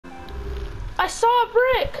I saw a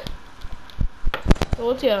brick. So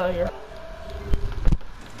let's get out of here.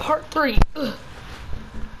 Part 3. Ugh.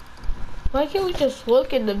 Why can't we just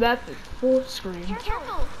look in the map at full screen?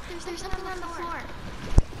 Careful! There's something on the floor.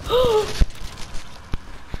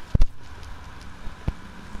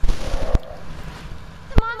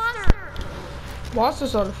 The monster!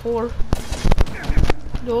 Monster's on the floor.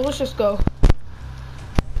 No, let's just go.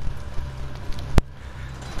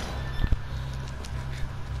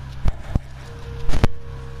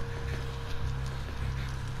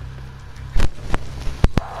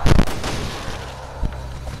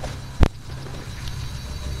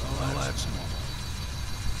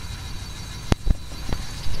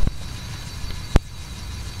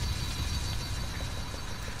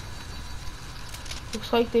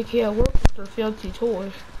 Looks like they can't work with their fancy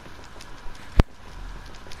toys.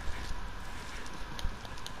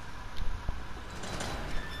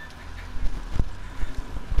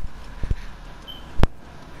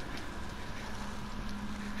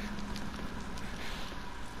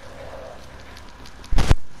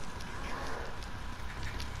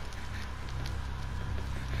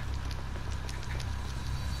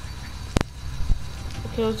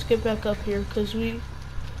 Okay, let's get back up here because we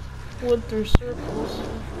went through circles.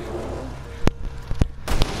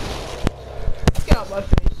 Get out my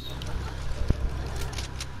face.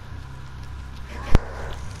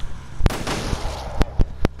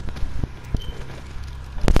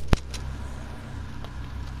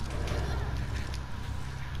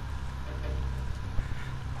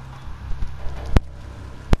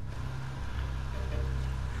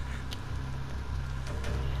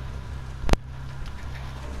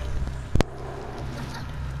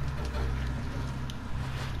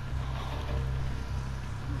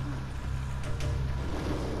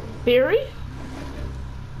 Barry?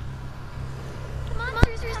 The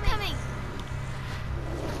monster's coming!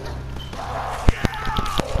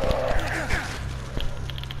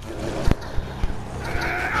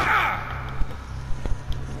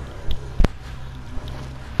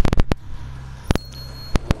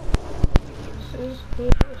 This is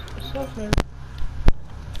good stuff.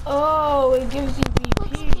 Oh, it gives you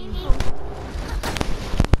BP.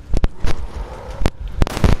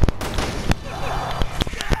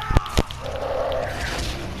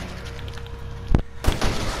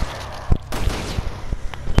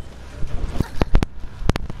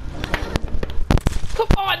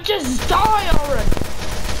 Just die already!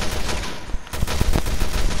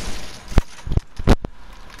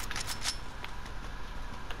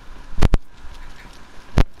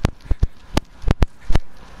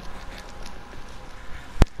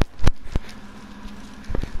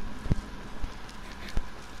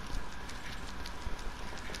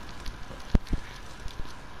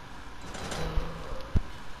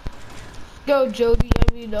 Go, Jody.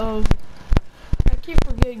 I mean, I keep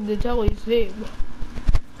forgetting to tell his name.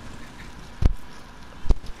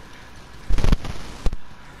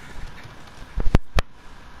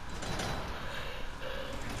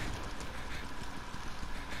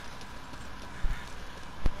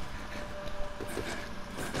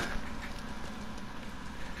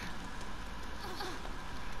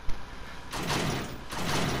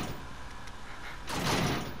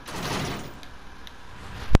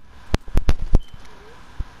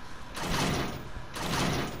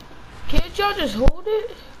 Can't y'all just hold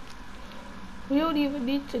it? We don't even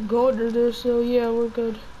need to go under there, so yeah, we're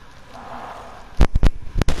good.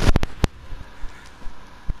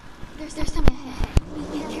 There's something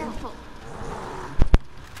ahead. Be careful.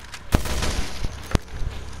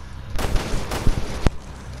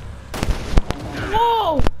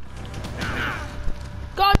 Whoa!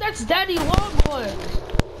 God, that's Daddy Longlegs.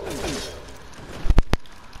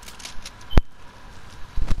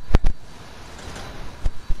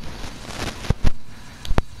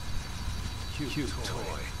 Cute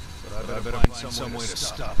toy, but I better find some way to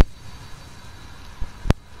stop it.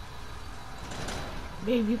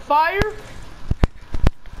 Maybe fire?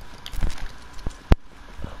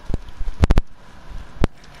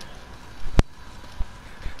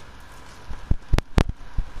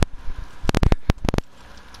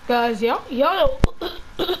 Guys, y'all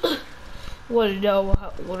want to know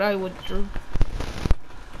what I went through.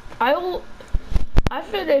 I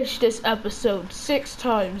finished this episode 6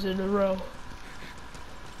 times in a row.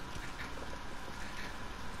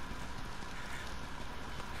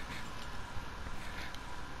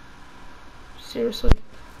 Seriously.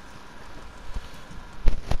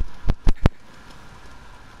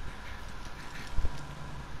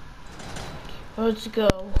 Let's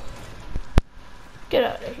go. Get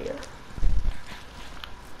out of here.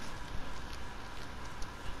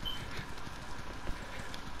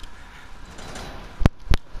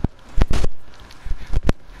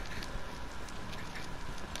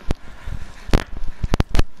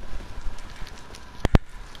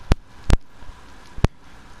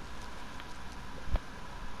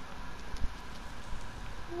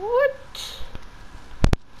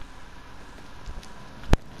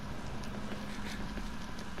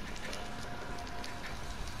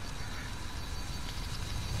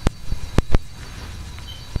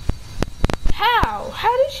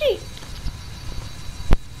 How did she?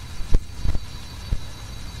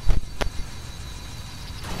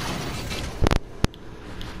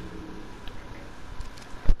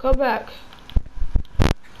 Come back.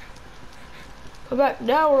 Come back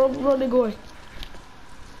now or I'm running away.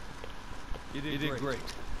 You did great.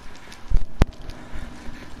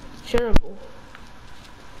 Terrible.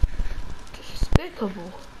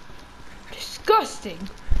 Despicable. Disgusting.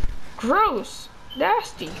 Gross.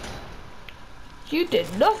 Nasty. You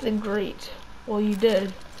did nothing great. Well, you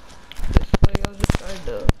did. Just like I was just trying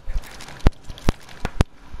to.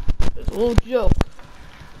 It's a little joke.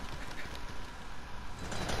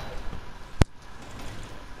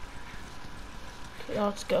 Okay, now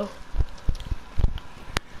let's go.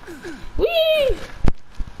 Whee!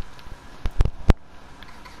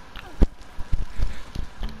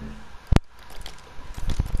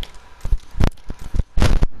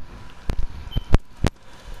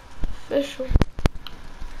 Official.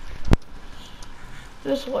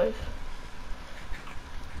 This way.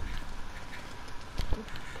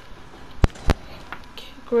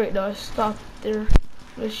 Okay, great, now I stopped their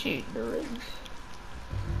machine the rings.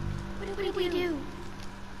 What do we do?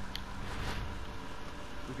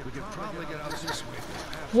 We could probably get out this way.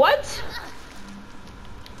 What?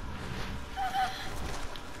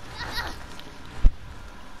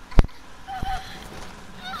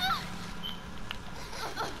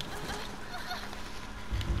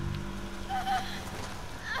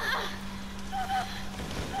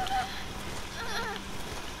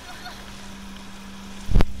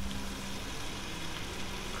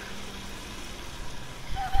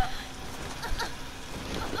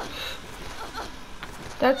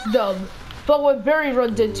 That's dumb. But when Barry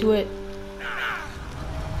runs into it.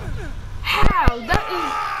 How? That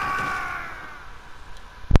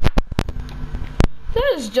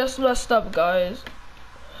is just messed up, guys.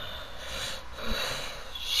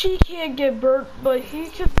 She can't get burnt, but he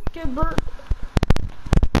can get burnt.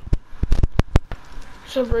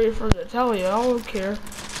 Separated from Natalia, I don't care.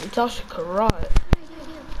 Natasha can rot.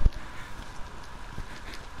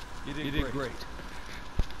 You did great.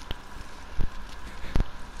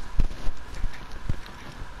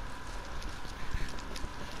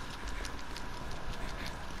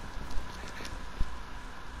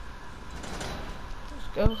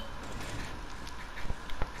 Go.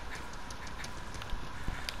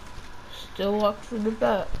 Still locked from the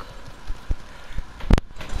back.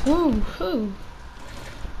 Woo hoo.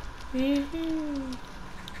 Wee-hoo.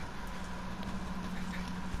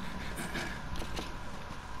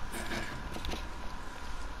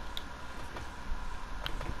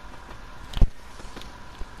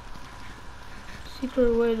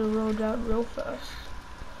 Secret way to roll down real fast.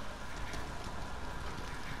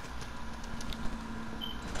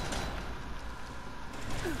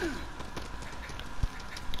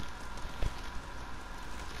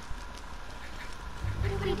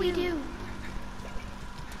 What do we do?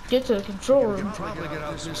 Get to the control room. Probably get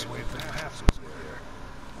out this way if the path was there.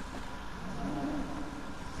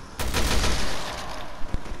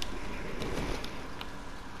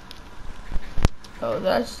 Oh,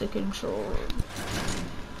 that's the control room.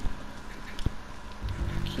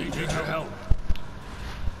 Need your help.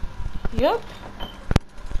 Yep.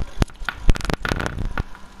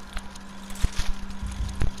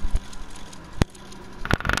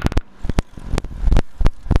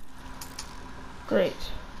 Great.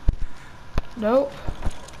 Nope.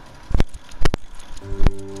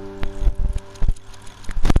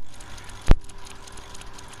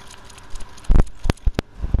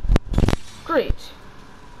 Great.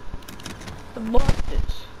 Unlocked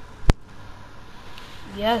it.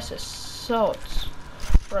 Yes, assault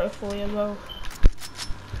rifle ammo.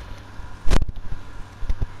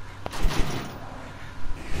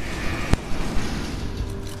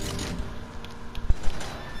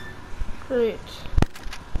 Great.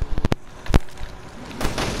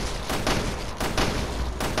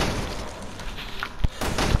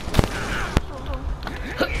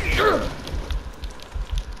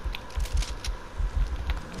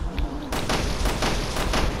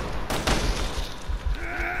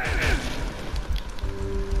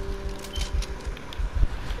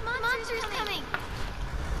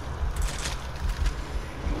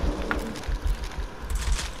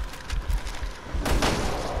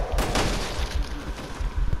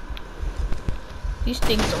 These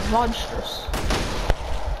things are monstrous.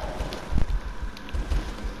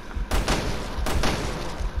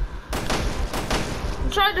 I'm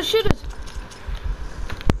trying to shoot us.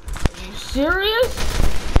 Are you serious?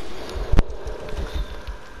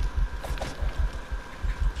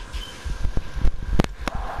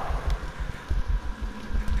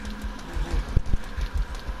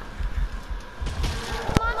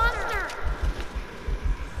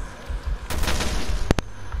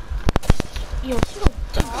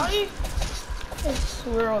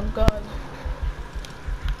 We're on God.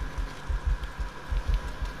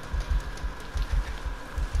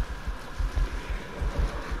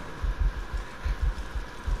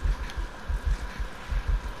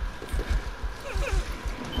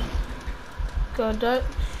 God, that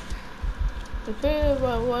the pain in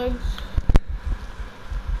my legs.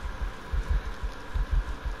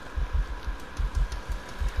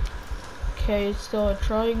 Okay, it's still a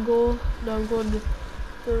triangle. Now I'm going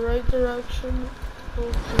the right direction.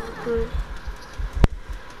 Okay.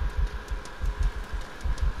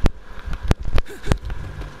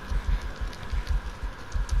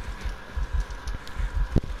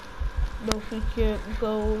 No, we can't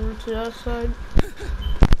go over to that side.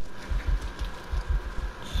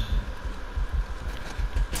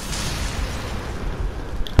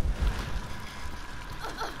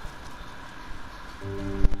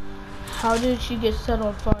 How did she get set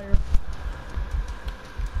on fire?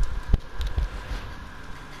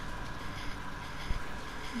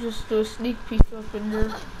 Just do a sneak peek up in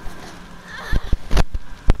there.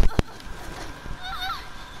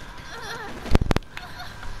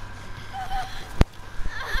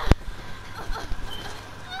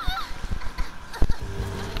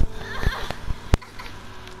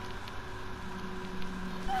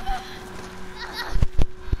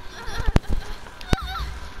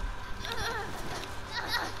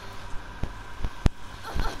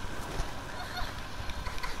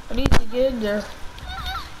 I need to get in there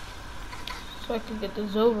so I can get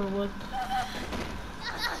this over with.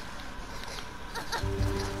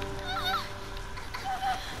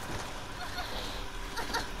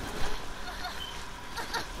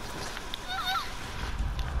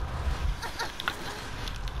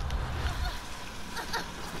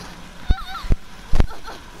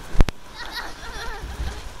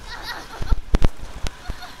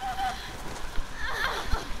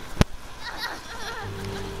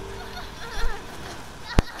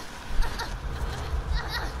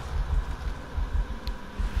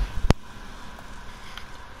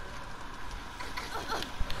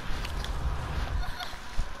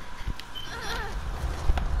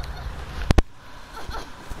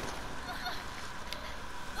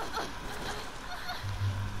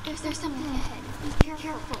 There's something ahead. Be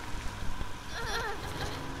careful.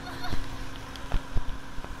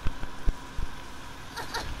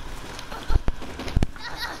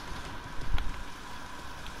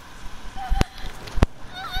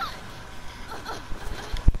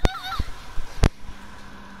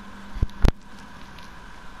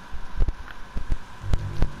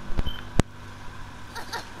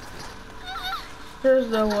 There's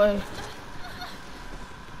no way.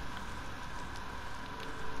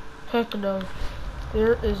 Heck no.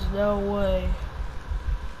 There is no way.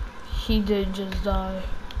 He did just die.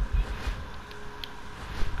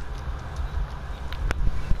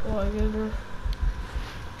 Oh, I get her.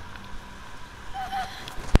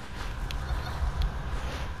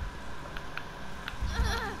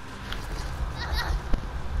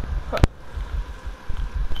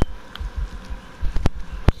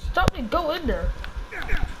 Stop me, go in there.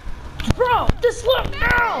 Bro, just look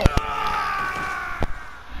now!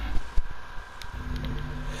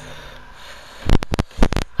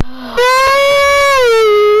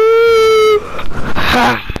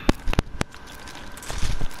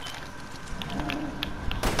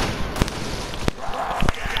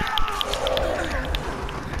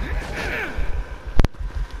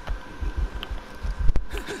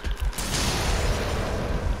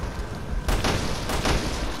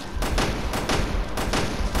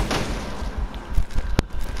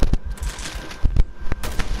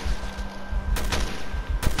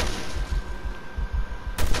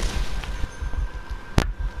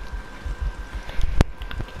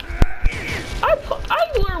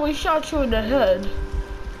 We shot you in the head.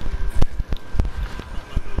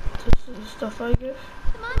 This is the stuff I get.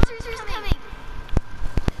 The monsters are coming.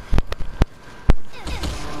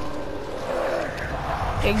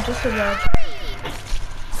 Dang, just imagine.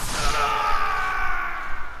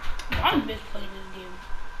 I'm misplaying this game.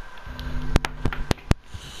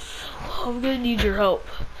 I'm gonna need your help.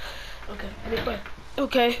 Okay, let me play.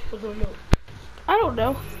 Okay. What's going on? I don't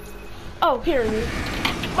know. Oh, here it is.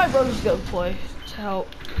 My brother's gonna play to help.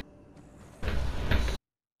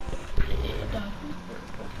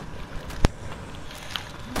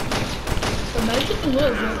 Imagine the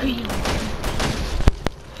little zombie.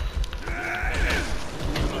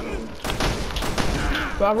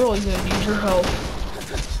 But I'm really gonna need your help.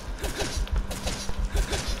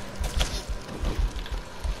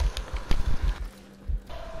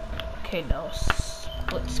 Okay, now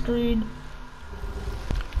split screen.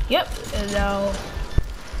 Yep, and now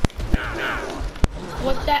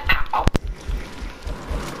What's that? Ow!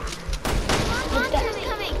 Monsters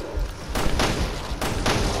coming.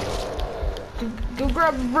 Go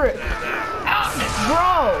grab a brick.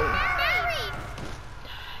 Bro!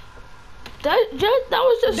 That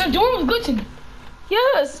was just... The door was good to me.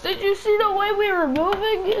 Yes! Did you see the way we were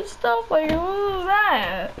moving and stuff? Like, what was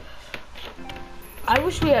that? I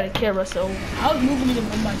wish we had a camera, so... I was moving it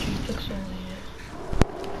on my tree pixelated.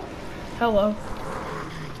 Hello.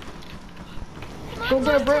 Don't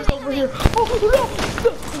get a brick over here. Oh, no!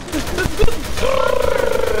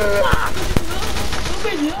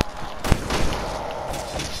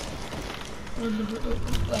 I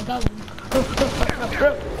got one.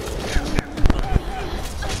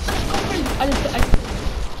 I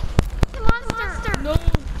The monster. no.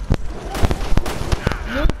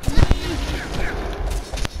 No, please.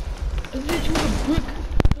 I hit you with a brick.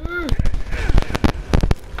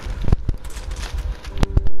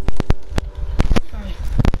 Sorry.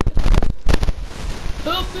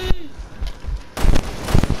 Help me.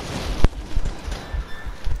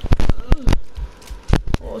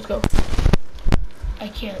 Well, let's go. I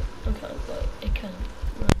can't. Okay, but I can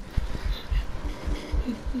run.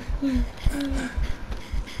 Let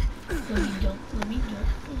me jump. Let me jump.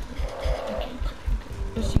 Okay.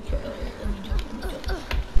 Yes, you can. Let me jump. Let me jump.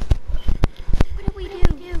 What do we do?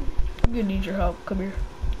 I'm gonna need your help. Come here.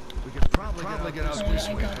 We could probably get out this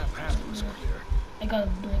way. I got it. Past this up here. I got a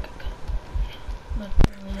brick. Not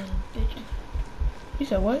really a bitch. You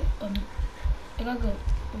said what? I gotta go.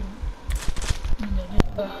 You know,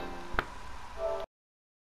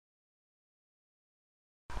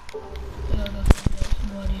 I gotta go find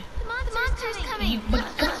somebody. The monster's coming. Hey, buddy,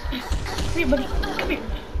 come here, buddy. Come here.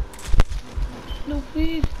 No,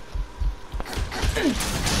 please.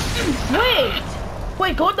 Wait!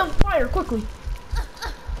 Wait, go in the fire quickly.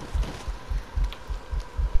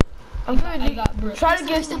 I'm I gonna got brick. try to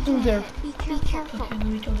get through there. Be careful. Okay, let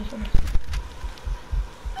me kill this one.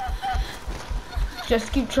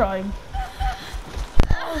 Just keep trying.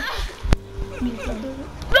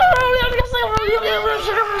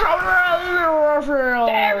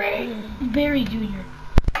 Barry Jr.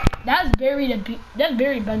 That's Barry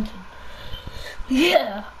Benson.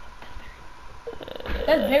 Yeah.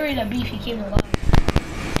 That's Barry the beef he came alive.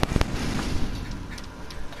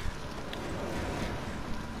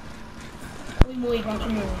 Holy moly,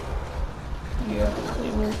 guacamole. Yeah, we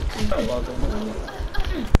will.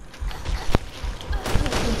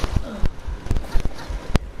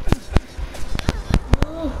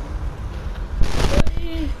 No.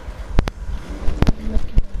 Buddy.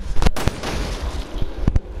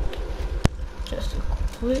 Just a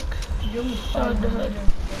quick Jump shot to head.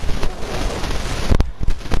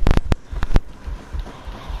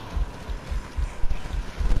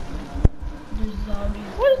 There's zombies.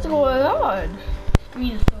 What is going on?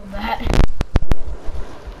 Screen is so bad.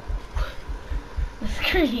 The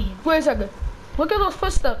screen. Wait a second. Look at those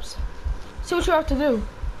footsteps. See what you have to do.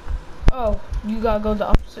 Oh, you gotta go the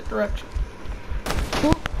opposite direction.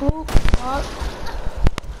 Boop, boop, pop.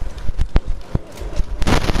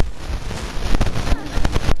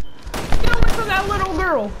 Get away from that little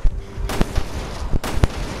girl.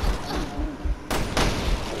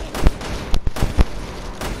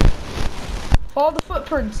 Follow the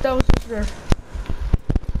footprints. That was just there.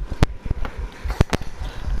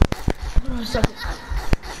 Hold on a second.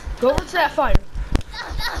 Go over to that fire.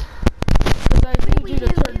 Because I need you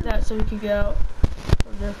to turn that so we can get out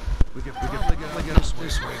from there. We could probably get us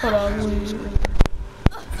this way. Hold on, wait.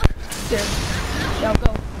 There. Now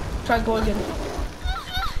go. Try going in.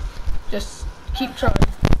 Just keep trying.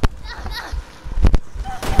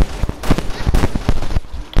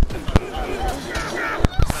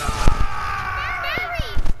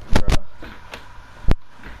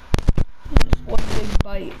 Just one big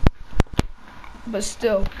bite. But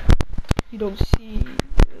still, you don't see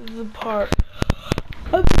the part.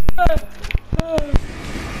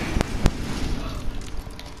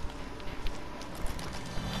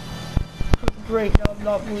 Great, now I'm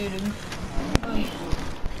not bleeding. I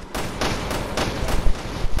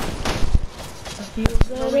feel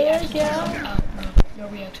No better reaction. again. No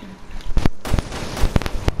reaction.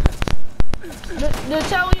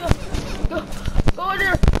 Natalia, go in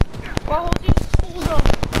there. While hold these schools up.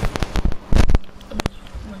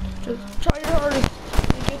 Just try your hardest to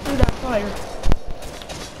get through that fire.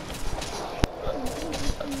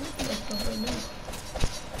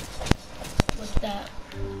 What's that?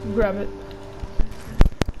 Grab it.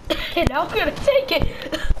 And I'm gonna take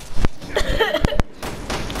it.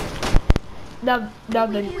 now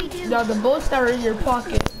the bullets that are in your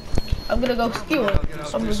pocket, I'm gonna go steal it.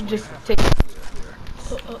 I'm gonna just take it.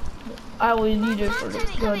 I always need it for the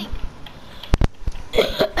Monsters gun.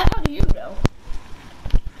 coming. How do you know?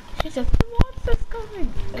 She said, the monster's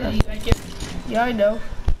coming. Cause he's right there. Yeah, I know.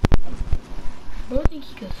 I don't think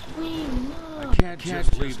he can swing. No. Can't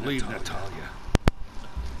just leave Natalia.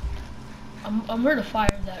 I'm ready to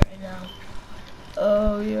fire that right now.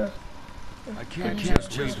 Oh, yeah. I can't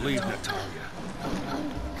just leave Natalia.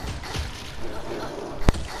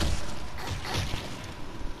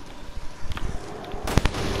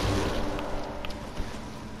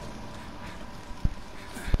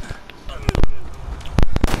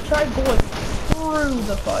 Try going through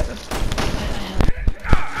the fire.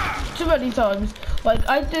 Too many times. Like,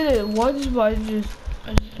 I did it once, but I just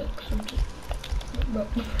took something. Bro,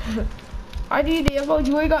 I need ammo.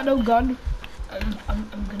 You ain't got no gun. I'm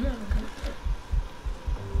gonna.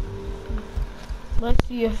 Let's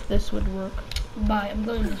see if this would work. Bye. I'm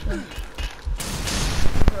going this way.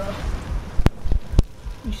 Bro.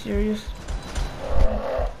 You serious?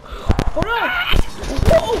 Hold on!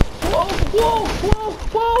 Whoa! Whoa! Whoa! Whoa!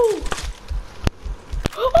 Whoa!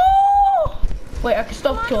 Oh! Wait, I can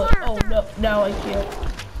stop kill it. Oh no, now I can't.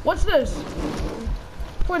 What's this?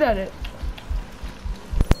 Point at it.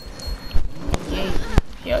 Yay.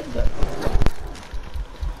 Yeah, good.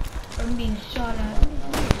 I'm being shot at.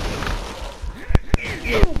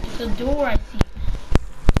 It's a door I see.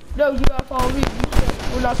 No, you gotta follow me.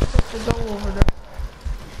 We're not supposed to go over there.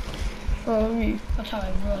 Follow me. That's how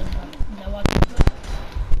I run. Now watch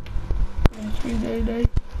Watch me, day.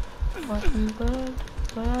 Watch me,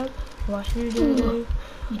 bad. Watch me, day.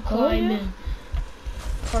 you climb in.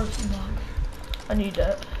 Parking box. I need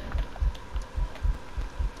that.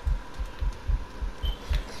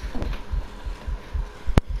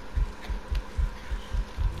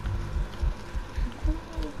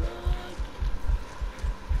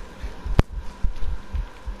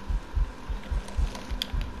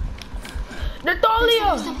 Natalia!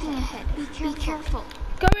 There's something ahead. Be careful.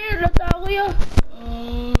 Come here, Natalia!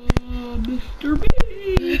 Mr. B.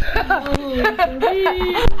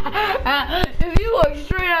 If you look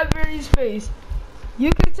straight at Barry's face,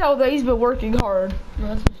 you can tell that he's been working hard. No,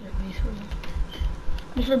 that's Mr. Beast.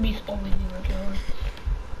 Mr. Beast always be working hard.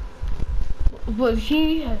 But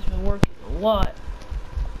he has been working a lot.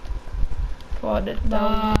 Come on, Natalia.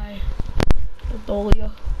 Bye.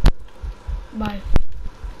 Natalia. Bye.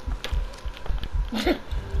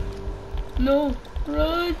 No,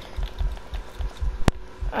 run.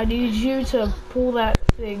 I need you to pull that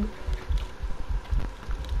thing.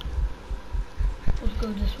 Let's go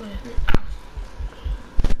this way.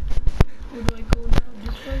 Where do I go now?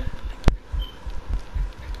 This way?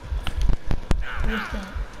 What's that?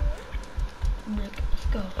 Nick, let's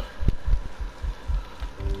go.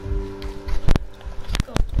 Let's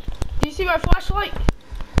go. Do you see my flashlight?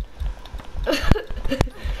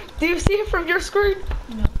 Do you see it from your screen?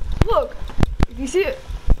 No. Look, if you see it.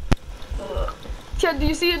 Ken, do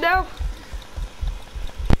you see it now?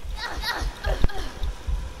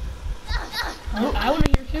 I want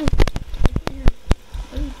to hear too. I want to hear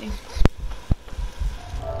anything.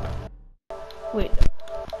 Wait.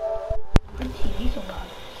 My TV's so loud.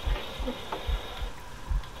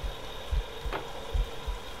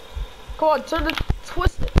 Come on, turn it,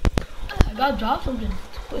 twist it. I gotta drop something.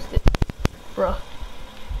 Twist it. Bruh.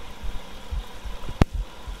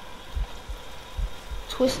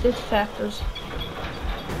 Twisted factors.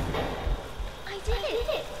 I did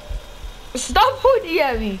it. Stop pointing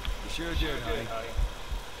at me. You sure did, honey.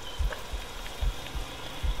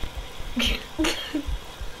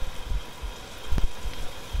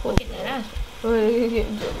 Look at that ass.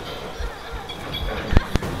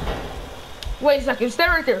 Wait a second, stay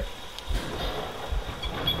right there.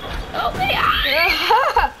 Oh my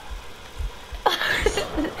god!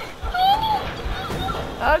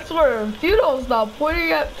 I swear, if you don't stop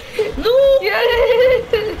pointing at No! yeah.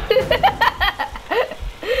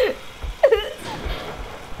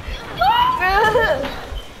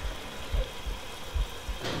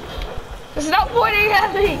 Stop pointing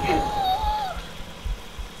at me.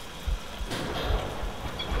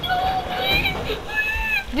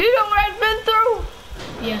 Do you know what I've been through?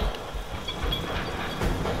 Yeah.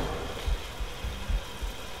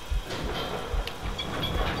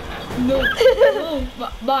 No. No.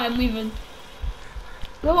 Bye, I'm leaving.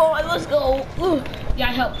 Come on, let's go. Yeah,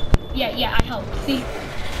 I help. Yeah, I help. See?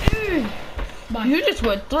 Bye. You just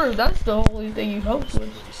went through. That's the only thing you helped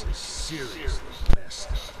with. This is seriously messed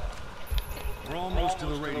up. We're almost to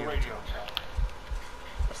the radio tower.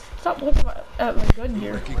 Stop looking at my gun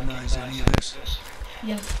here. Recognize any of this?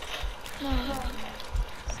 Yeah. No.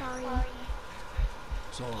 Sorry.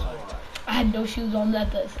 It's all right. I I had no shoes on at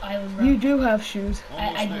this island, bro. You do have shoes.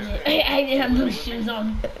 I didn't have no shoes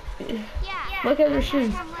on. Look at your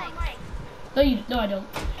shoes. No, I don't.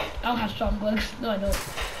 I don't have strong legs. No, I don't.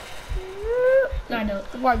 No, I don't.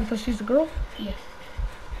 Why? Because she's a girl? Yeah.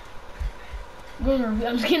 Girls are. I'm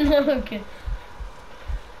just kidding. I'm kidding.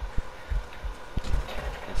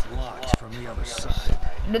 It's locked from the other side.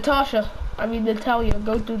 Natalia,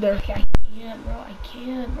 go through there. I can't, bro. I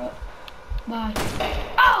can't, bro. Bye.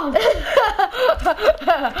 Oh!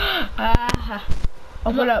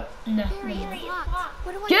 Open up. No.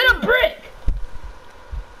 Get a brick!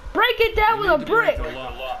 Break it down with a brick!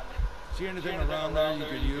 See anything around there you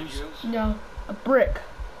could use? No. A brick.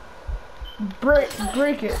 Break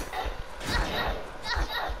it.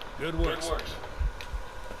 Good work.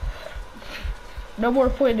 No more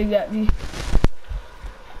pointing at me.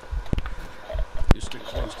 You stick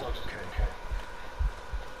close to it,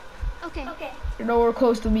 okay? Okay. You're nowhere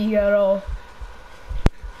close to me at all.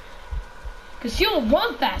 Cause she don't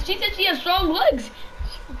run fast. She said she has strong legs.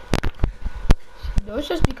 No, it's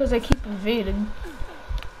just because I keep evading.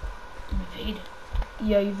 Invaded.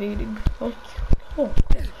 Yeah, evading. Oh,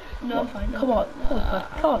 No, I'm fine. come on.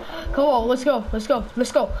 Come on, let's go.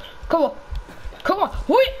 Come on,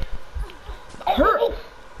 wait! Hurt!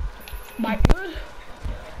 My God.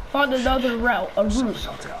 Find another route, a route.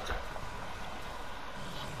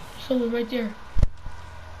 Someone right there.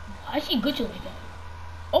 Why is she glitching like that?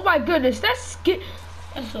 Oh my goodness, that's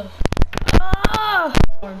That's a ah!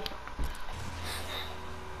 arm.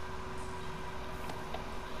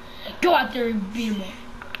 Go out there and beat him up.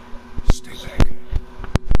 Stay back.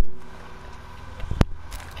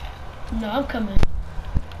 No, I'm coming.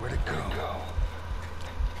 Where'd it go?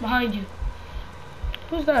 Behind you.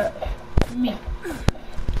 Who's that? Me.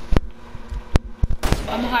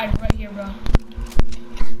 I'm hiding right here, bro.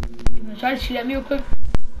 You gonna try to shoot at me real quick?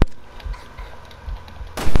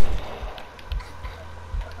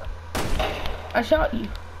 I shot you.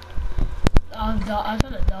 I was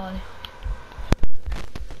gonna die.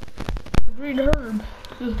 Green herb.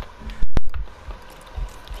 Can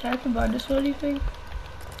I combine this with anything?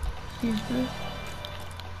 Excuse me.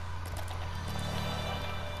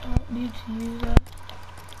 I don't need to use that.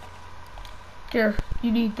 Here,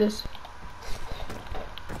 you need this.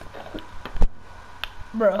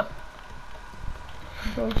 Bruh.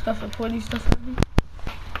 Throw stuff and pointy stuff at me.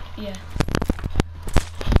 Yeah.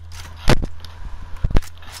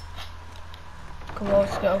 Come on,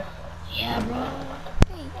 let's go. Yeah, bro.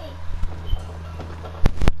 Hey.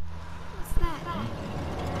 What's that?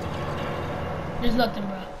 There's nothing,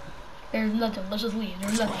 bro. There's nothing. Let's just leave.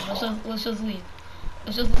 There's nothing. Let's just leave.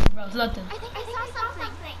 Let's just leave, bro. It's nothing. I think I saw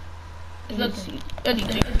something. It's nothing.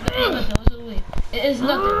 Anything. It's nothing. Let's just leave. It's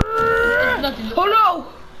nothing. It's nothing. Oh no!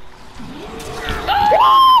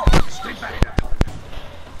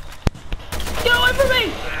 Get away from me!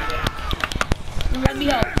 Let me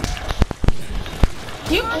help.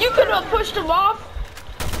 You could have pushed him off.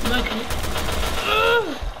 No, I couldn't.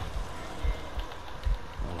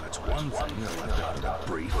 Well, that's one thing you left out of that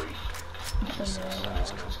brief. This island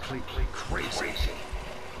is completely crazy.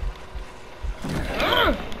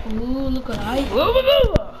 Ooh, look what I.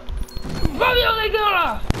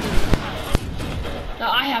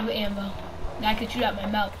 Now I have an ammo. Now I can shoot out my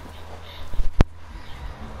mouth.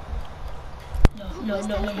 No,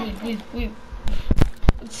 please.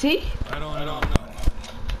 See? I don't know.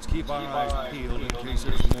 Let's keep our eyes peeled in case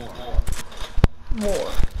there's more.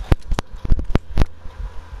 More.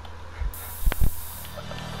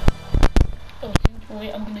 Oh,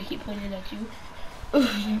 wait, I'm gonna keep pointing at you.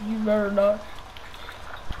 You better not.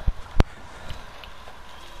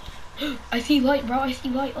 I see light, bro. I see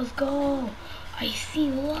light. Let's go. I see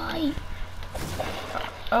light.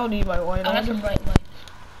 I don't need my white Oh, that's a on. bright light.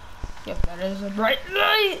 Yep, that is a bright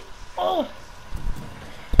light. Oh.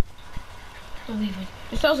 I'm leaving.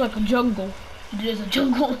 It sounds like a jungle. It is a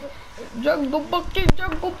jungle. Jungle bucket,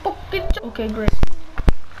 jungle bucket. Okay, great.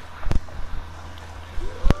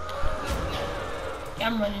 Yeah,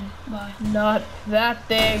 I'm running. Bye. Not that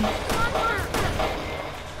thing.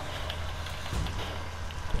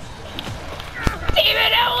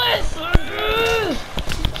 David Ellis!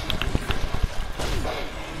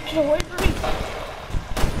 Get away from me.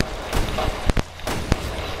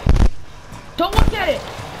 Don't look at it.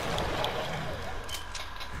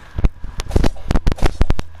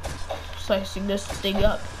 Slicing this thing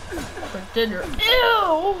up for dinner. Ew!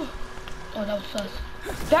 Oh, that was sus.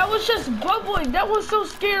 That was just bubbling. That was so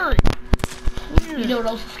scary. You know what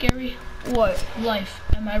else is scary? What? Life.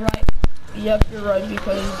 Am I right? Yep, you're right,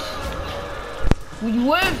 because when you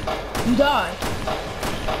live, you die.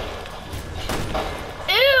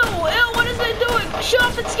 Ew, what doing? Shoot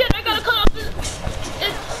off its skin. I gotta cut off its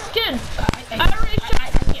skin. I already shot.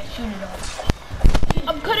 I can't shoot it off.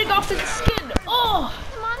 I'm cutting off its skin. Oh!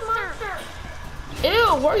 Monster.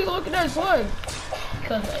 Ew, why are you looking at its leg?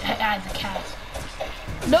 Because it adds a cast.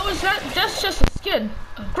 No, it's not. That's just a skin.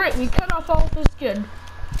 Great, we cut off all of his skin.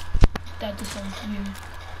 That just sounds weird.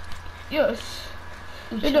 Yes,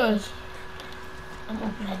 Ooh, it does. I'm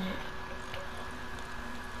opening it.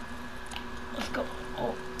 Let's go.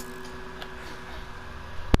 Oh,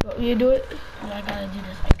 Want me to do it? well, I gotta do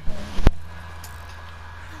this.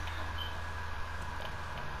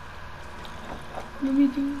 Let me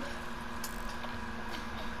do this.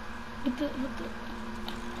 What the?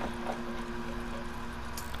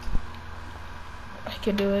 I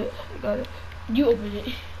can do it. I got it. You open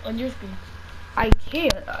it on your screen. I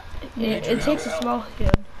can't. It takes a small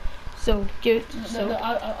hand. So give it. So No,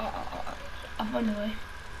 I'll find a way.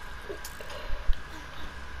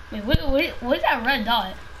 Wait, what is that red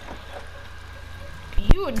dot?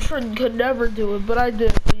 you and Trin could never do it, but I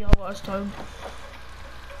did it for y'all last time.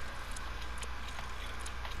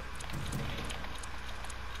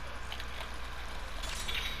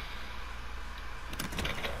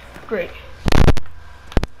 Great.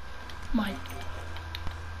 Mine.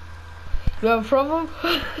 You have a problem?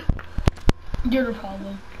 You're the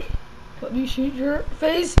problem. Let me shoot your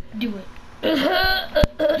face. Do it.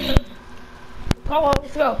 Come on,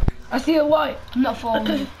 let's go. I see a light. I'm not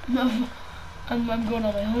following you. I'm going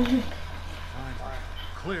on my own.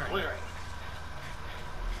 Clear.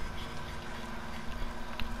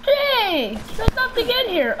 Hey, there's nothing in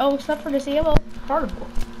here. Oh, except for this ammo particle.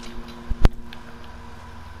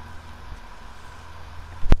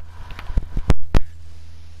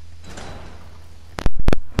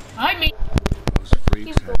 I mean, Those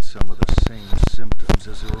freaks had some of the same symptoms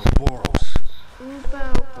as Ouroboros.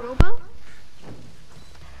 Robo?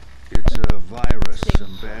 It's a virus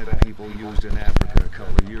some bad people used in Africa a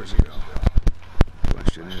couple of years ago.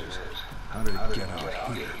 Question is, how did it get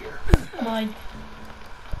out here? mine.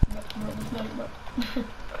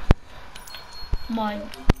 Mine.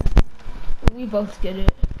 We both get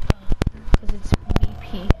it. Because it's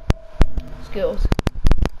BP skills.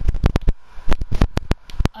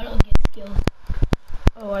 I don't get skills.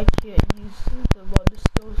 Oh, I can't use the one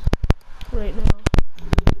skills right now.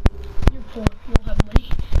 You're poor. You don't have money.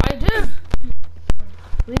 I do.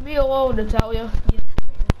 Leave me alone, Natalia. Yes, you're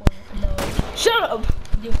poor. No. Shut up.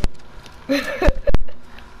 Do it.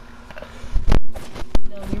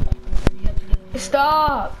 No, you're poor. You have to do it.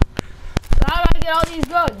 Stop. How did I get all these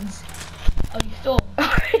guns? Oh, you stole.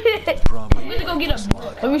 Probably. I'm gonna go get a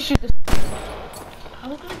brick. Let me shoot this. I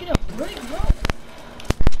was gonna get a brick, bro.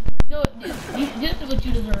 No, this is what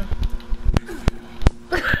you deserve.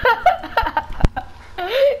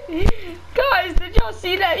 Guys, did y'all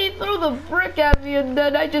see that? He threw the brick at me and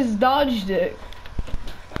then I just dodged it.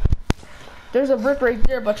 There's a brick right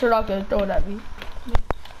there, but you're not gonna throw it at me.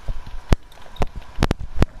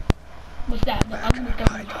 What's that? No, I'm gonna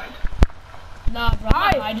throw it. Nah, bro,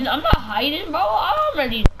 I'm not hiding. I'm not hiding, bro. I'm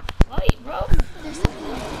ready to fight, bro. There's something.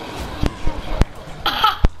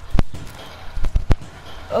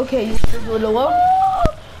 Okay, you're doing it alone?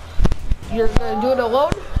 You're gonna do it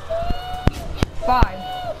alone? Fine.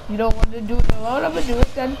 You don't want to do it alone? I'm gonna do it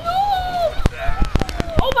then.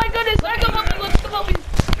 Oh my goodness! Let's come help me. Let's come help me.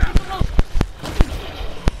 Let's come help.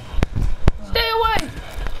 Stay away!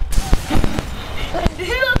 Did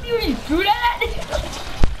you not see when you threw that?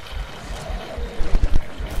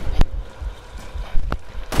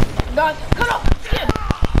 God, cut off the skin!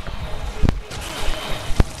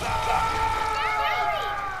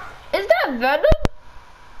 Is that venom?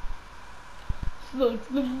 Looks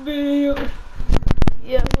the video.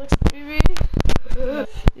 Yeah, looks to me.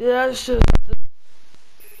 Yeah, that's just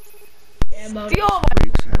Ammo. steal my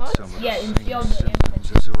Freaks had some of the Yeah, and same steal the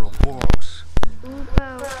symptoms as Ouroboros.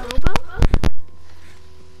 Robo?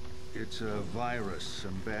 It's a virus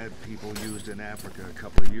some bad people used in Africa a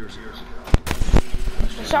couple of years ago.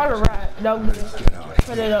 shot a rat. No, I'm How gonna did it get out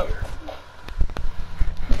put here? it up.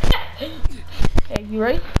 Hey, you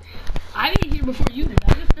ready? I didn't hear before you did.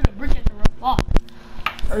 I just threw a brick at the wrong block.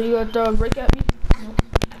 Are you gonna throw a brick at me? No,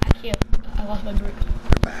 I can't. I lost my brick.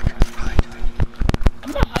 They're back. Hide.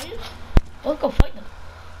 I'm not hiding. Let's go fight them.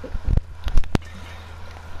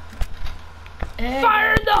 Hey,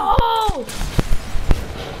 Fire in the hole!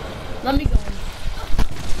 let me go.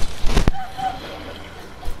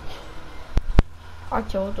 I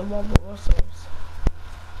killed them all by ourselves.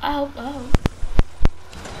 I hope.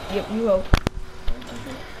 Yep, you hope.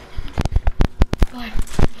 Bye.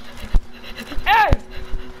 Hey!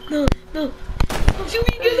 No. Don't shoot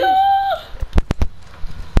me, get up!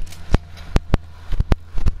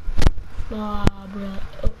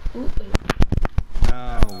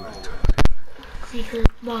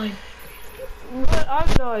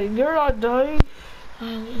 not dying.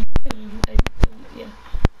 Yeah.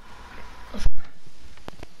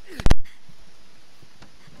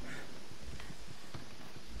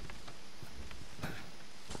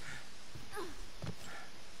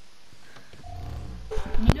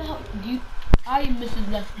 You know how I am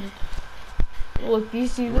Mrs. Lessman. Look, you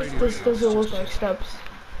see this? This doesn't look like steps.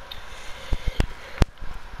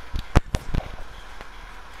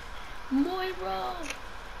 Moira!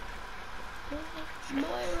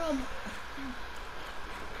 Moira!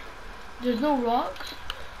 There's no rocks?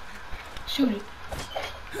 Shoot it.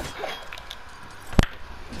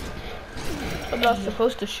 I'm not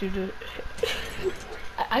supposed to shoot it.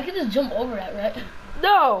 I can just jump over that, right?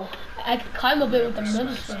 No! I can climb up it with the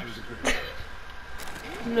metal stuff.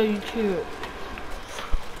 No, you can't.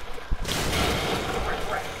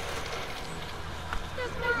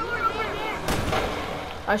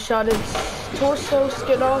 I shot his torso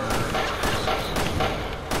skin off.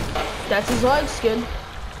 That's his leg skin.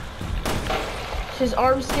 His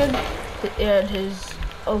arm skin. And his...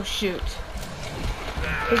 Oh, shoot.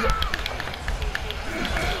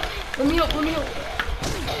 Let me help, let me help.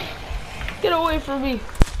 Get away from me.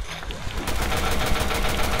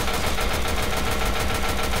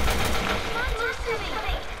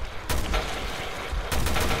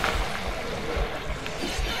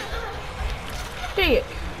 Dang it.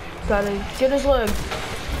 Gotta get his leg.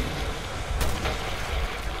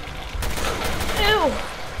 Ew.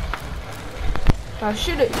 Now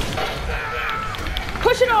shoot it.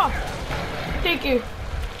 Push it off. Thank you.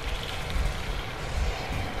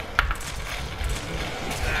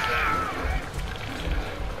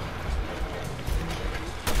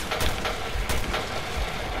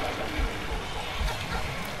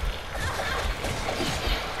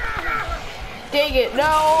 Dang it,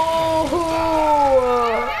 no!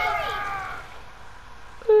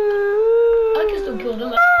 I can still kill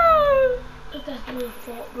them. But that's not your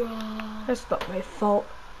fault, bro. That's not my fault.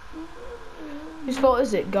 Whose fault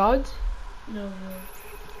is it? God's? No, no.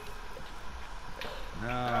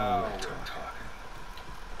 Now we're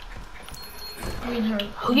talking. Me and her.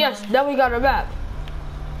 Oh, yes, now we got a map.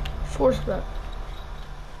 Force map.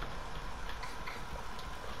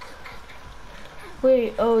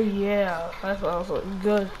 Wait, oh yeah. That smells looking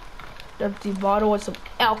good. Empty bottle with some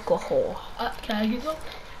alcohol. Can I get some?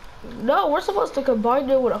 No, we're supposed to combine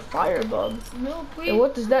it with a firebomb. No, please. And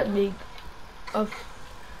what does that mean? A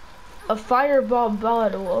firebomb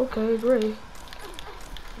bottle. Okay, great.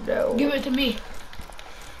 No. Give it to me.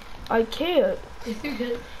 I can't. If you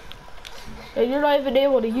can. And you're not even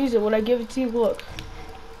able to use it when I give it to you. Look.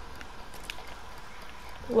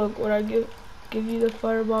 Look, when I give you the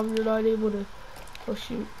firebomb, you're not able to. Oh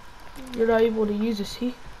shoot. You're not able to use it,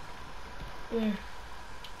 see? Where?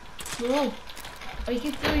 No. I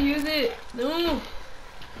can still use it. No.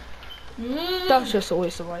 No. That was just a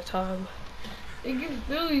waste of my time. I can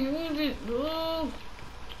still use it. No.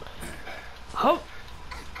 Oh.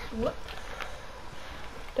 What?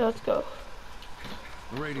 Now let's go.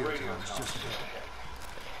 The radio tower's just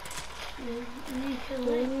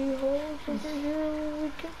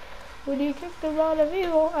When you kick them out of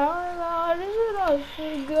evil, our God is an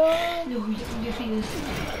awesome God. No, you see this.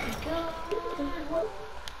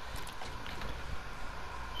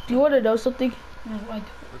 Do you want to know something? No, I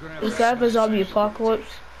don't. Instead of a zombie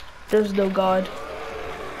apocalypse, there's no God.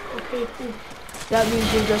 Okay, cool. That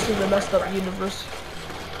means you're just in a messed up universe.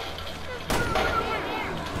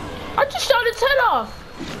 I just shot its head off!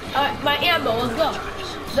 My ammo, let's go.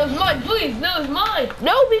 That was mine, please, that was mine.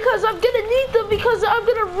 No, because I'm gonna need them because I'm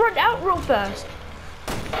gonna run out real fast.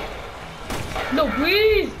 No,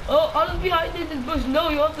 please. Oh, I was behind in this bush. No,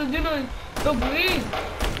 you have to do that. No, please.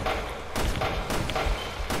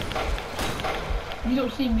 You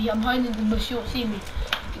don't see me. I'm hiding in the bush. You don't see me.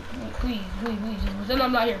 Please, please, please. Just pretend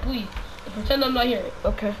I'm not here, please. Just pretend I'm not here.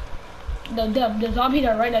 Okay. The zombies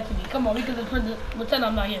are right next to me. Come on, we can just pretend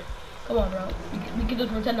I'm not here. Come on, bro. We can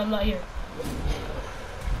just pretend I'm not here.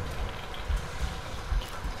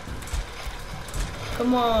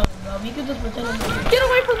 Come on, bro. We can just pretend I'm not here. Get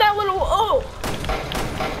away from that little, oh!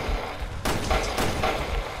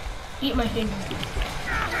 Eat my finger.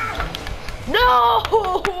 No!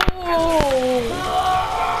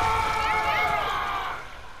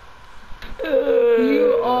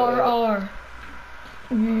 You are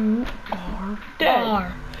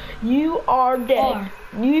dead. You are dead.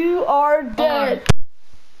 You are dead.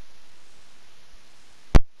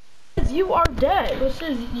 You are dead. It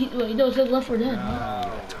says, wait, no, it says left for dead.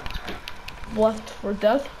 Left for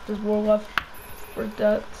death? There's more left for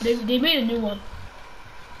death. They made a new one.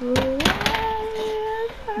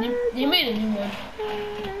 They made a new one.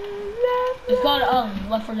 It's called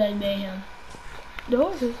Left 4 Dead Mayhem. No,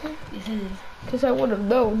 it isn't. Yes, it is. Because I would have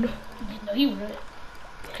known. No, he wouldn't.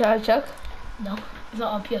 Can I check? No, it's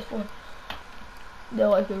not on PS4. No,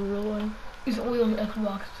 like a real one. It's only on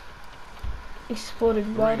Xbox.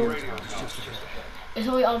 Exploding bottle. It's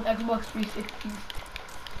only on Xbox 360.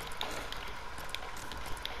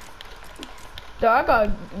 No, I got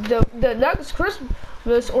the next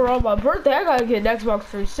Christmas or on my birthday. I gotta get an Xbox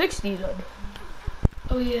 360 then.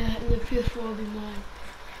 Oh yeah, and the PS4 will be mine.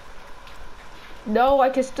 No, I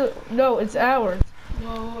can still. No, it's ours.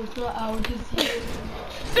 No, it's not ours. It's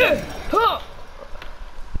yours.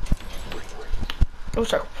 I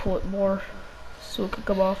wish I could pull it more so it could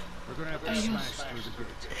come off. We're gonna have to smash through the gate.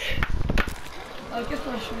 I guess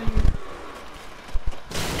I'll show you.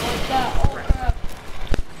 Like that. Oh crap.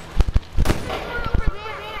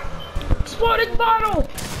 Exploding bottle!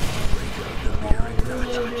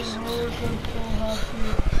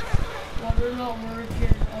 Water not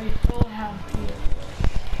working, I still have to.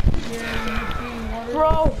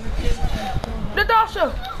 Bro! Natasha!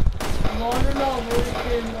 Water not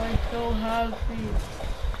working, I still have to.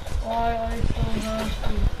 Why I still have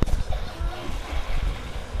to.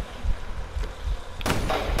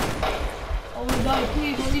 Oh my god,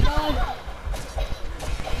 please, let me die.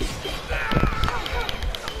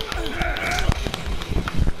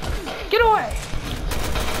 Get away!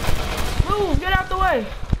 Move, get out the way!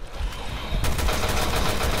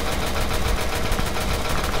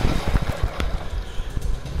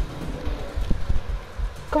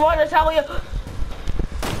 Come on, Natalia!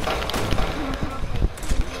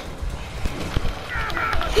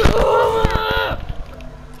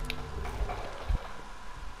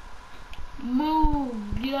 Move,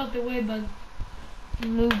 get out the way, bud.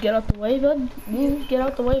 Move, get out the way, bud. Move, get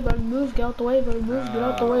out the way, bud. Move, get out the way, bud. Move, get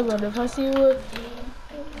out the way, bud.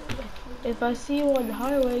 If I see you on the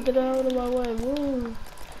highway, get out of my way. Move.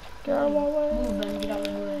 Get out of my way. Move, bud, get out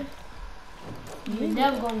of my way. You're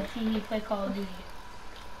never gonna see me play Call of Duty.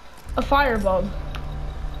 A firebomb.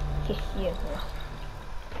 Yeah.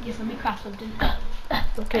 Yes, let me craft something.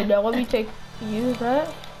 Okay, now let me use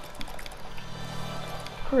that.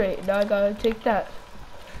 Great, now I gotta take that.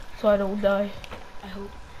 So I don't die. I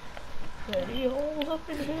hope. Ready, hold up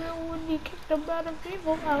in here when you kick them out of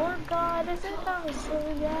people. Our God is an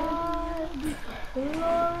awesome God. The Lord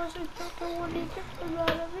was a joker when he kicked them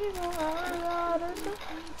out of people. Our God is an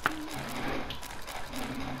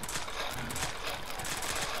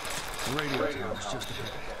Radio tower's just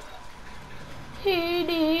ahead. He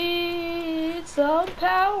needs some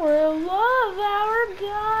power, love. Our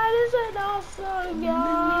God is an awesome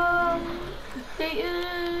God.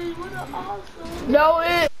 Satan, what an awesome. No,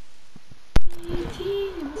 it.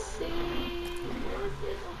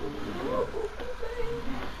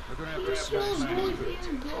 We're gonna have to smash through the gate.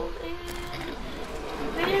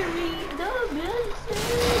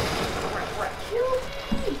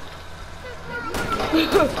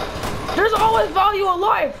 There's always value in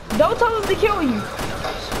life. Don't tell them to kill you.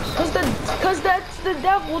 Cause that's the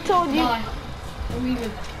devil told you. I'm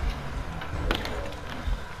leaving.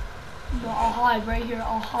 No, I'll hide right here.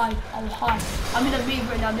 I'll hide. I'm in a maze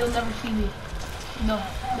right now. They'll never see me. No.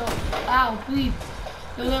 Ow, please.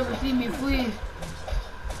 They'll never see me, please.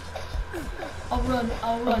 I'll run.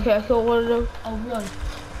 Okay, I killed one of them. I'll run.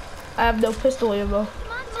 I have no pistol ammo.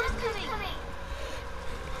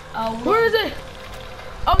 I'll run. Where is it?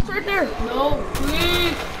 Oh, it's right there. No,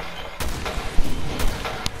 please.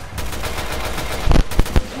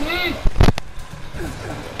 Please.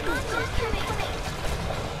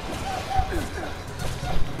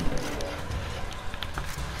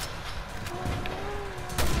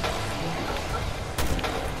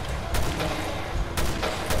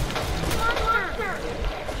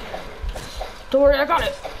 Don't worry, I got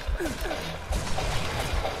it.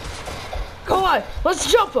 Come on, let's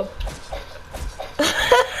jump him.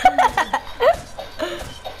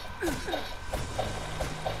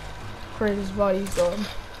 Great, his body's gone.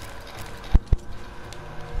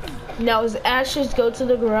 Now his ashes go to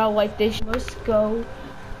the ground like they must go.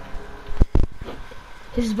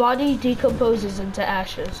 His body decomposes into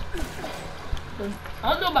ashes.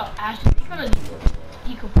 I don't know about ashes. They kind of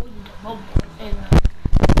decompose into bubbles. And,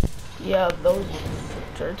 yeah, those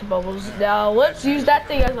turn to bubbles. Now let's use that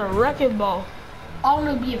thing as a wrecking ball. I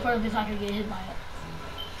want to be in front of this so I can get hit by it.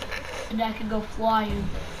 And I can go flying.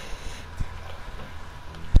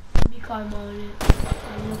 Let me climb on it.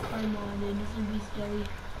 I'm gonna climb on it. This will be scary.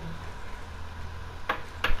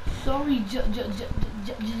 Sorry,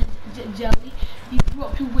 Jelly. You grew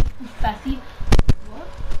up way too fasty. What?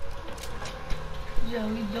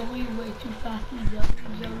 Jelly, way too fasty.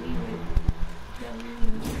 Jelly,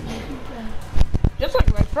 way too fast. Just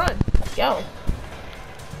like my friend. Yo.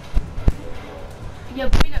 Yeah,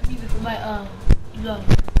 play that music for my love.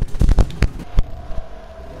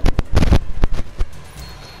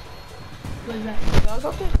 What is that? That was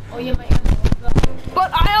okay. Oh yeah, my ammo.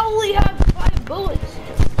 But I only have 5 bullets.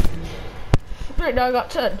 Right now I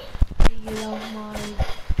got 10. You know my.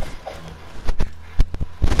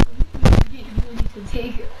 You need to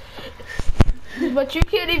take it. But you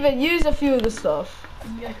can't even use a few of the stuff.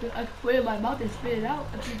 Yeah, I could put it in my mouth and spit it out.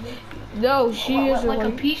 No, she is like a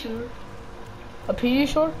pea shooter. A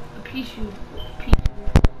Pediasure? A pea shooter.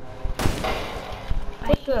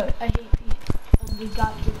 What's that? I hate pea. They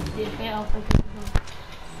got the fan off like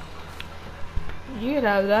You can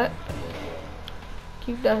have that.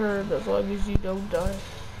 Keep that herb as long as you don't die.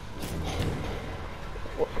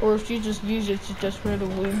 Or if you just use it to just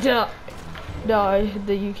randomly die,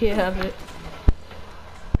 then you can't have it.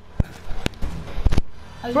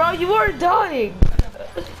 Bro, you are dying!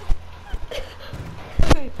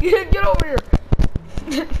 Get over here!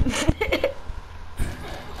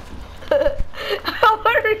 How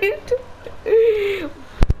are you doing?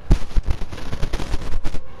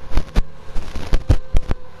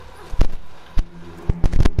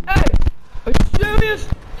 Hey! Are you serious?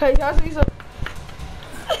 Hey, can I see some?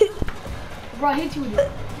 Bro, I hit you with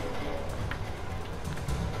it.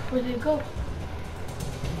 Where did it go?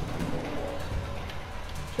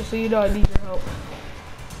 Just so you know, I need your help.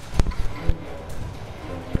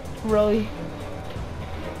 Really?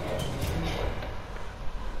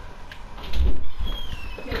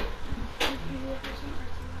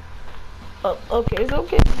 Okay, it's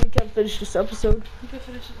okay. We can finish this episode. You can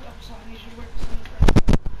finish this episode. You should work this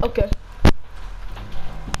out. Okay.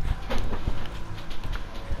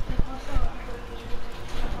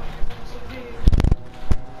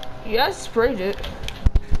 Yeah, I sprayed it.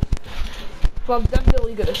 But I'm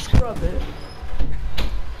definitely gonna scrub it.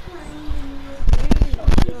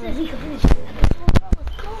 He said he could finish it.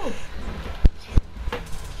 Let's go.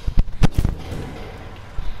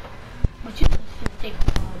 But you just gonna take a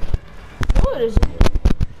while. No, it isn't.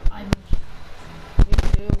 I Me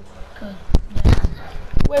too. could.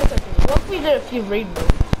 Wait a second. What if we did a few rainbows?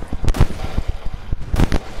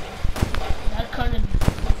 That kind of.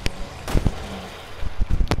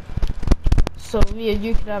 So me and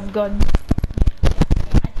you can have guns. I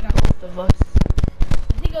think I Both of us.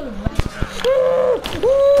 think I was right.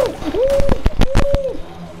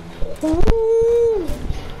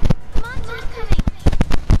 Monster's coming.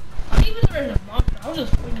 I even know there's a monster. I was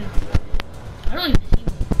just pointing. I don't even see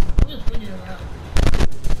one. I was just pointing around.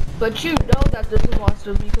 But you know that there's a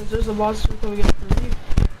monster because there's a monster coming after you.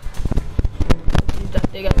 Use that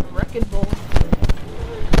thing as a wrecking ball.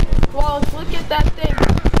 Wow, let's look at that thing.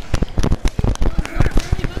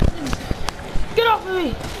 Get off of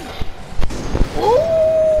me!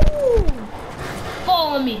 Ooh!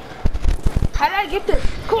 Follow me. How did I get this?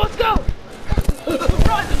 Come on, let's go!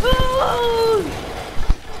 Run! Ooh!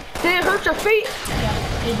 Did it hurt your feet?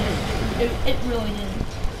 Yeah, it did. It really did.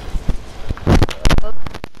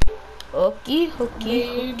 Hooky,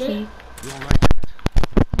 hooky, hooky. You alright?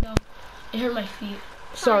 No, it hurt my feet.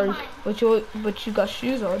 Sorry, but you got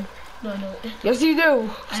shoes on. No. Yes, you do.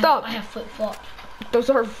 Stop. I have flip flops. Those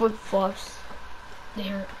are flip flops. They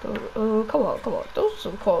hurt. Come on. Those are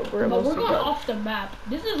some called But grandmas. we're going off the map.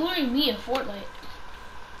 This is literally me in Fortnite.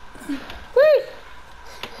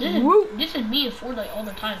 Woo! This is me in Fortnite all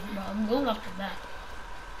the time, bro. I'm going off the map.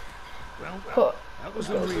 Well, that was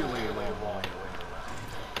a really long.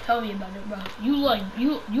 Tell me about it, bro. You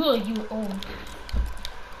were old.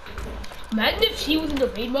 Imagine if she was in the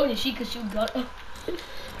raid mode and she could shoot gun.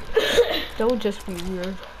 That would just be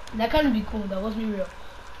weird. That kind of be cool though. Let's be real.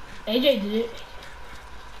 AJ did it.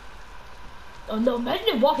 Oh no! Imagine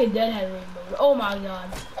if Walking Dead had raid mode. Oh my god.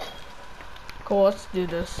 Cool, let's do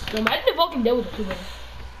this. So imagine if Walking Dead was a 2-player.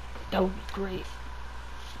 That would be great.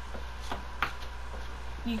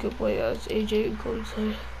 You could play as AJ and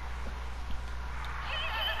Coinside.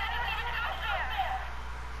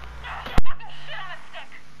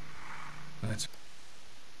 That's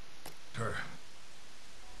her.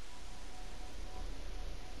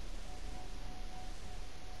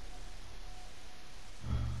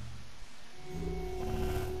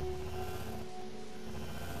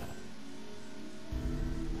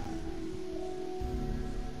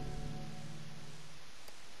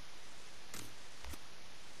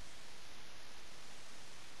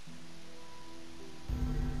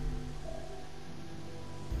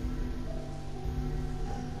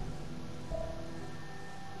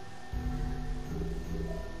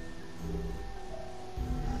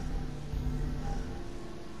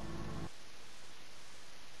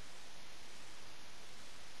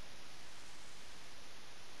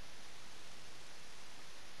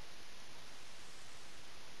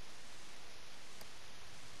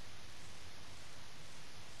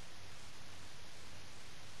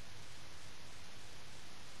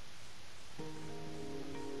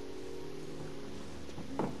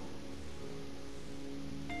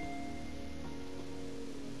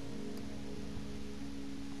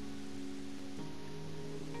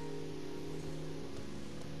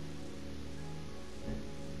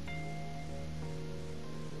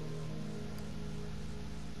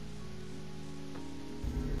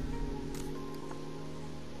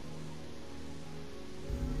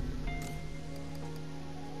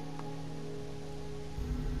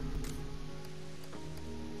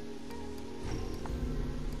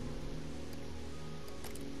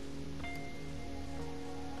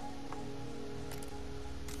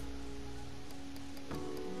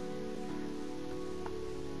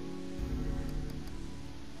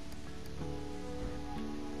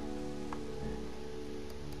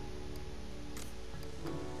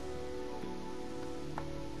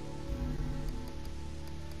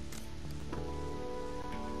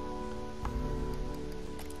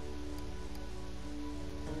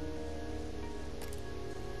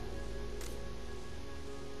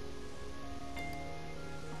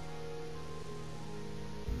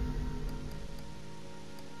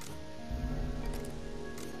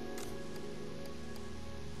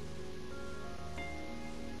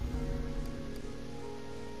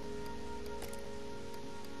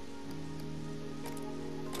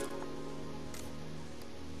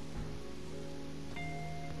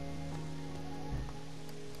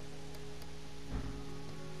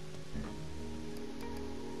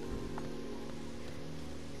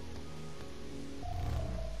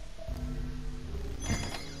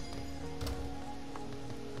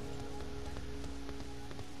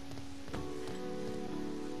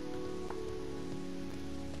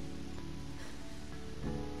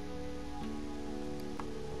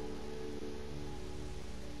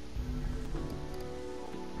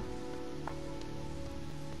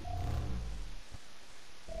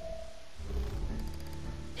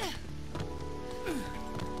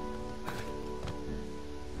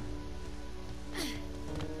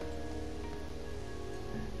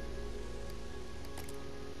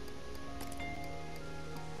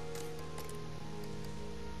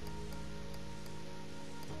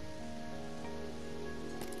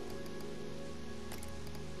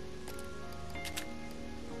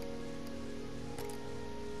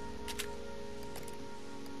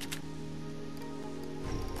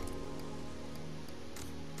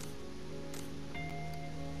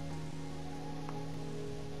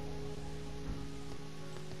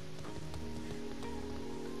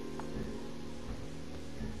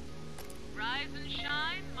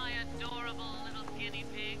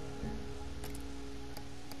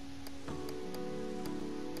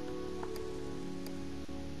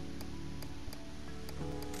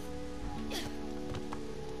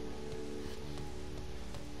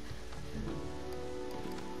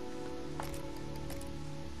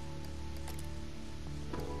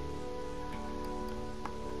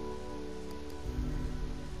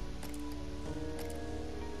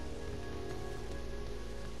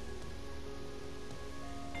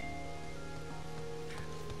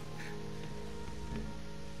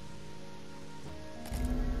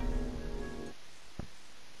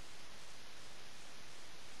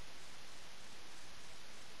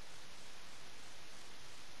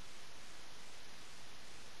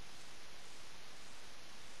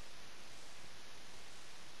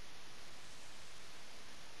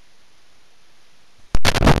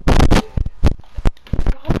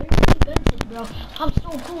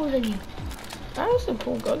 cooler than you. I have some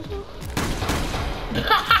cool guns though.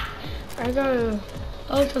 I gotta.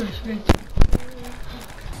 Oh, so that's great.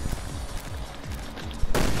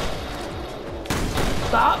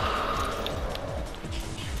 Stop.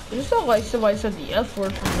 It just sounds like somebody said the F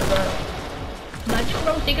word from the back. Not you,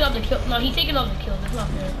 bro. Taking off the kill. No, he's taking off the kill. That's not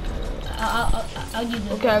fair. I'll give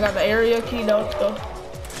this. Okay, I got the area key now. Let's go.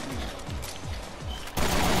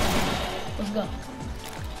 Let's go.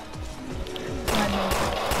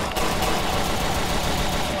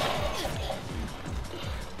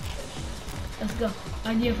 Let's go.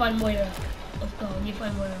 I need to find Moira. Let's go. I need to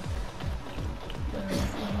find Moira.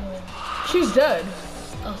 Moira. She's dead.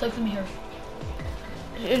 Oh, it's like to be her.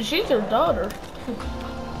 And she's her daughter.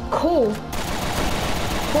 Cool.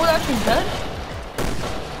 Cool that she's dead?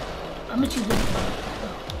 I'm gonna choose this one.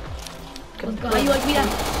 Let's go. How you like me now?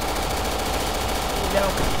 Now,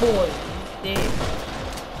 boy, he's dead.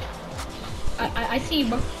 I see you,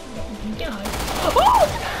 bro. You can't hide. Oh!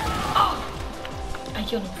 I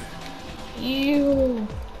killed him. Ew.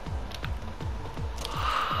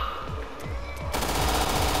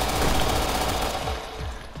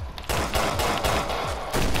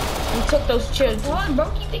 You took those chins. Come on, bro.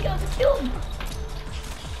 Keep thinking I can kill him.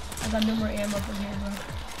 I got no more ammo from here, bro.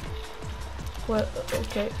 What?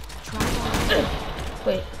 Okay.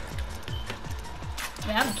 Wait. I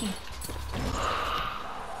have a key.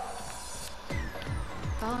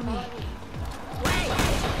 Follow me. Wait!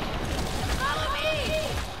 Follow me!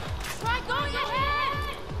 Try going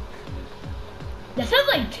ahead! That sounds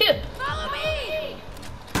like Tip. Follow me!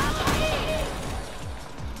 Follow me!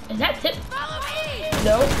 Is that Tip? Follow me!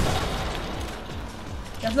 No.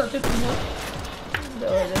 That's not Tip anymore. No,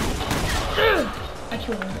 it isn't. I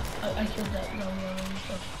killed him. I killed that. No.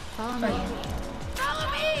 Follow Sorry. me. Follow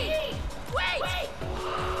me! Wait!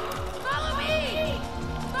 Follow me!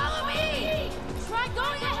 Follow me! Try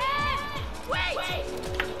going ahead! Wait!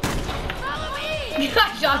 Follow me! I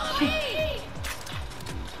shot you.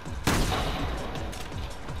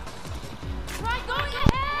 Try going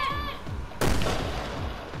ahead!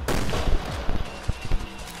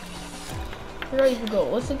 Where you can go?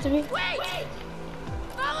 Listen to me. Wait!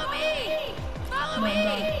 Follow me! Follow No, me!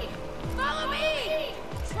 no. Follow me!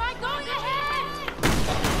 Try going ahead!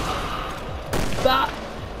 Stop.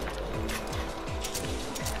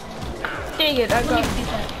 Dang it, I Let me got. see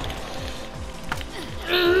that.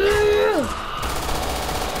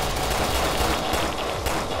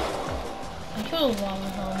 I killed a wall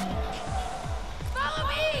with all me. Follow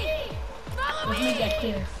me! Follow Let's make that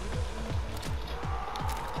clear.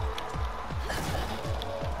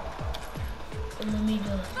 And let me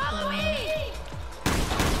go. Follow me!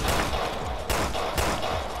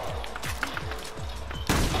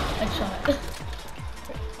 Headshot.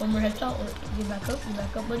 One more headshot. Get back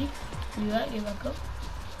up, buddy. Do that, get back up.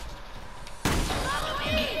 Follow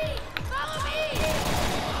me! Follow me!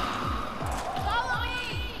 Follow me!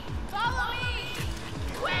 Follow me!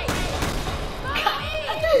 Wait! Follow me!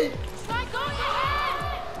 Try going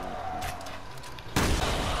ahead!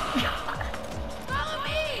 Follow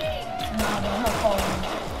me! Nah, bro, I'm not following you.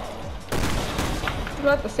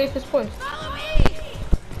 You're at the safest place. Follow me!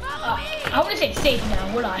 Follow me! I want to say safe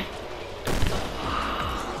now, would I?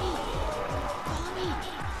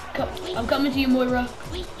 I'm coming to you, Moira.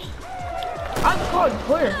 I'm called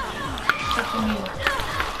clear. That's from you.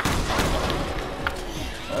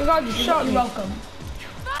 Oh my god, you shot me. You're welcome.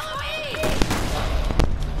 Follow me!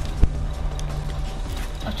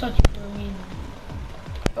 I'll touch you for a reason.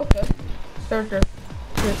 Okay. Stay right there.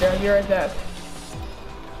 Right there. I'll be right back.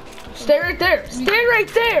 Stay right there. Stay right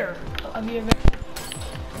there. I'll be right back.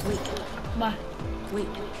 Bye. Wait.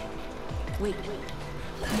 No,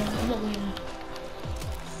 I'm not leaving.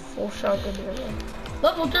 Full shotgun here.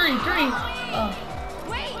 Level 33.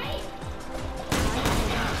 Wait!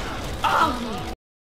 Oh.